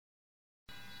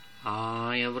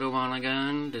Hi everyone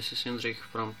again, this is Indrich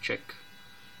from Czech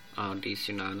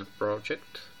DC-9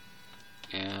 project,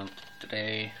 and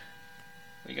today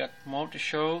we got more to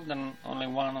show than only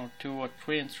one or two or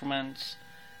three instruments.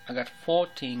 I got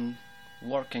 14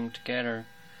 working together.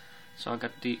 So I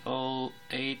got the all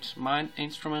 8 main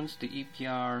instruments, the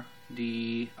EPR,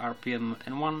 the RPM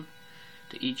N1,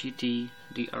 the EGT,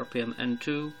 the RPM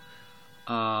N2,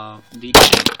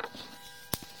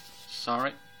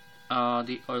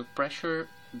 the oil pressure,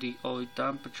 the oil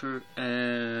temperature,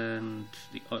 and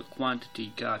the oil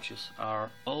quantity gauges are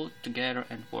all together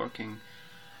and working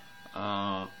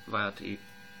via the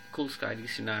Coolsky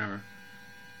DC-9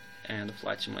 and the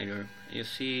flight simulator. You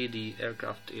see the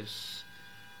aircraft is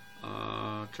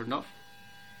turned off.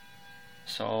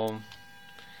 So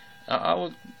I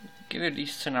will give you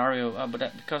this scenario,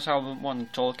 but because I don't want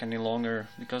to talk any longer,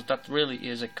 because that really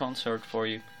is a concert for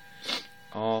you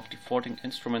of the 14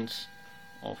 instruments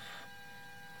of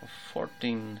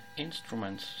 14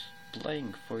 instruments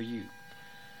playing for you.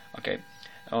 Okay,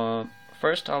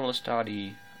 first I will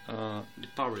study the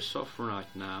power software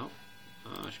right now.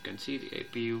 As you can see, the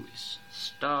APU is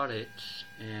started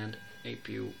and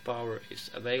APU power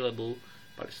is available,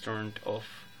 but it's turned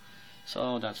off.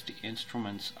 So that's the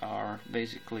instruments are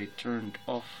basically turned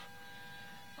off.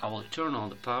 I will turn on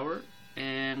the power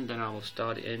and then I will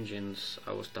start the engines.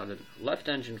 I will start the left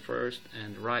engine first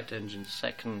and right engine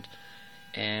second,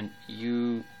 and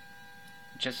you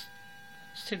just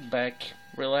sit back,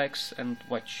 relax, and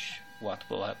watch what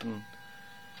will happen.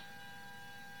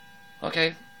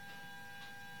 Okay,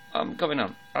 I'm going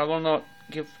on. I will not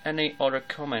give any other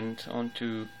comment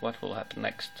onto what will happen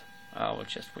next. I will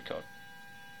just record.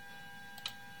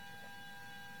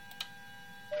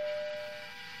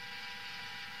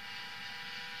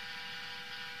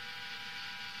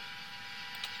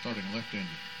 Starting left engine.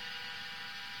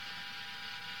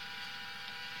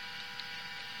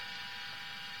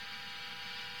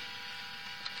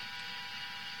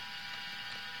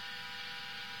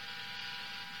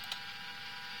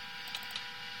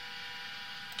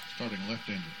 Starting left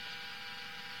engine.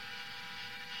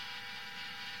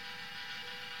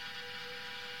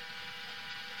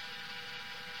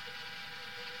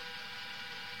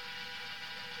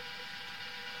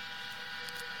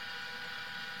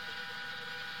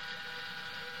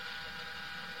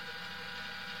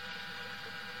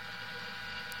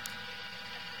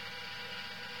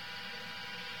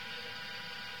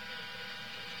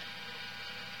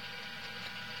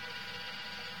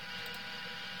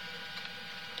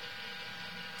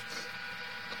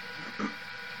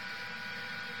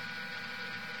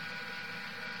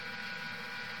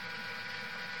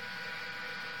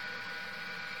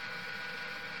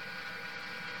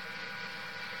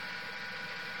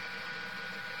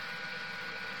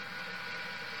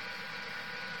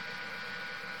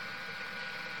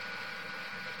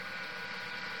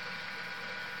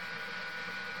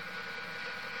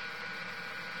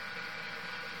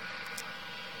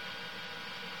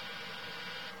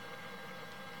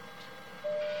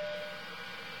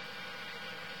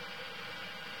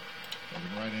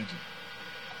 Starting right engine.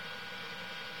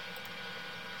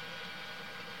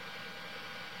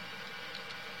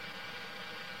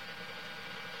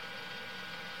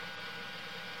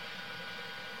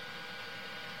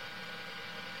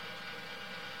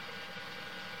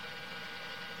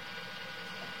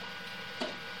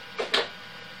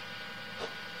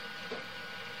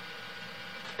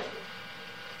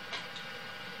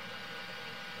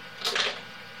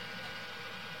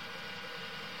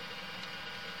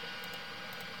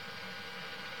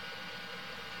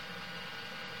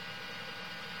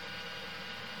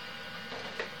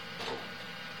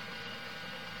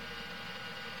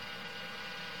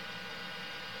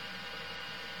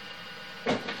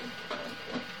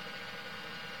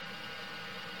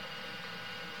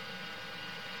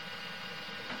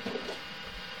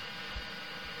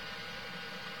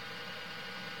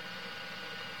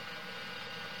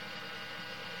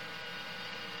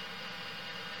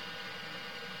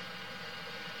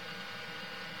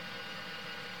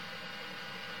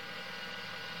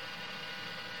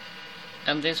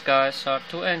 And these guys are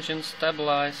 2 engines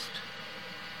stabilized.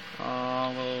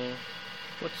 We'll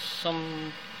put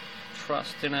some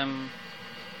thrust in them,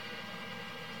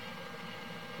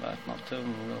 but not too.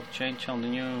 We'll change on the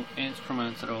new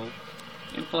instruments at all.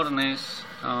 Important is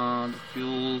the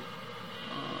fuel,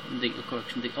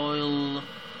 the oil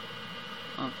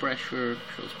pressure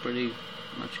shows pretty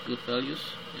much good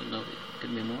values, even though it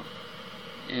can be more,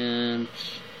 and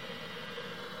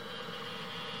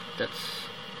that's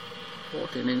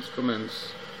 14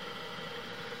 instruments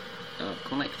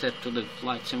connected to the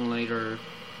flight simulator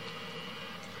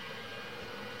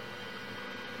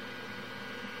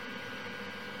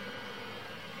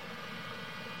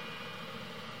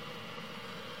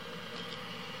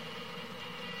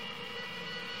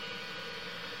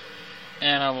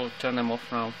I will turn them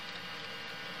off now.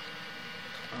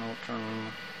 I'll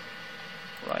turn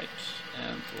right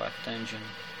and left engines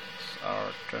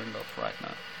are turned off right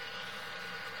now.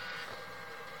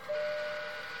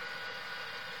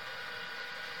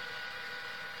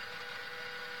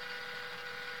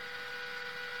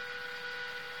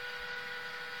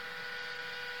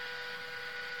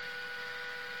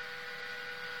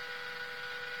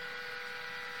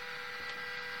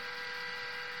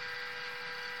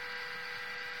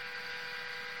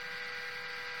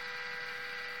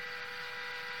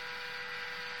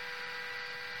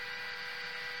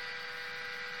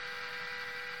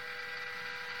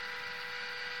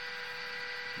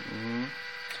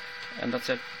 And that's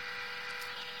it.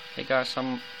 Hey guys,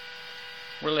 I'm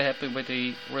really happy with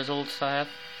the results I have,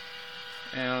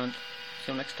 and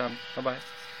see you next time. Bye bye.